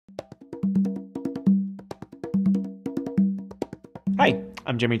Hi,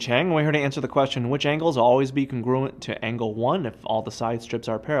 I'm Jimmy Chang, and we're here to answer the question, which angles will always be congruent to angle 1 if all the side strips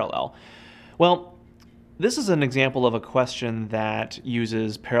are parallel? Well, this is an example of a question that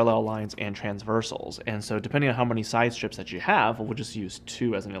uses parallel lines and transversals, and so depending on how many side strips that you have, we'll just use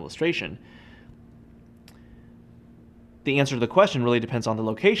 2 as an illustration. The answer to the question really depends on the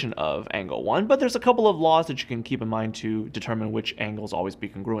location of angle 1, but there's a couple of laws that you can keep in mind to determine which angles always be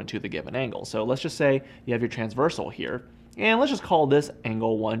congruent to the given angle. So let's just say you have your transversal here, and let's just call this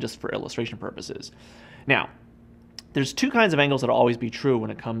angle 1 just for illustration purposes. Now, there's 2 kinds of angles that will always be true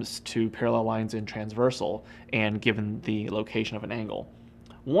when it comes to parallel lines and transversal and given the location of an angle.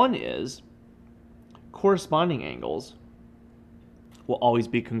 One is corresponding angles will always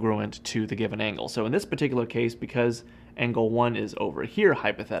be congruent to the given angle. So in this particular case, because angle 1 is over here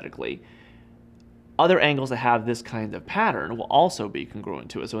hypothetically, other angles that have this kind of pattern will also be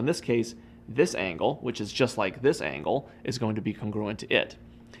congruent to it. So in this case, this angle, which is just like this angle, is going to be congruent to it.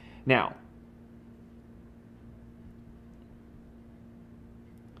 Now,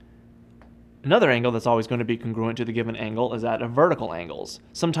 another angle that's always going to be congruent to the given angle is that of vertical angles.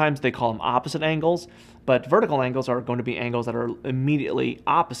 Sometimes they call them opposite angles, but vertical angles are going to be angles that are immediately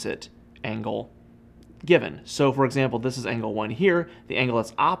opposite angle given. So for example, this is angle 1 here. The angle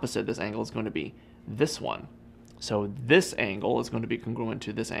that's opposite this angle is going to be this one. So this angle is going to be congruent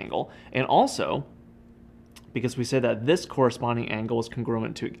to this angle. And also, because we said that this corresponding angle is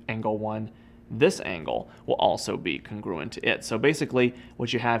congruent to angle 1, this angle will also be congruent to it. So basically,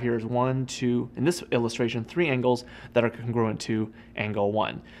 what you have here is 1, 2, in this illustration, 3 angles that are congruent to angle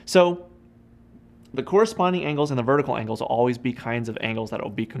 1. So the corresponding angles and the vertical angles will always be kinds of angles that will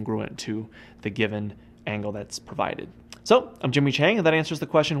be congruent to the given angle that's provided. So I'm Jimmy Chang, and that answers the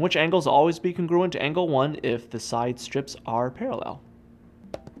question, which angles will always be congruent to angle 1 if the side strips are parallel?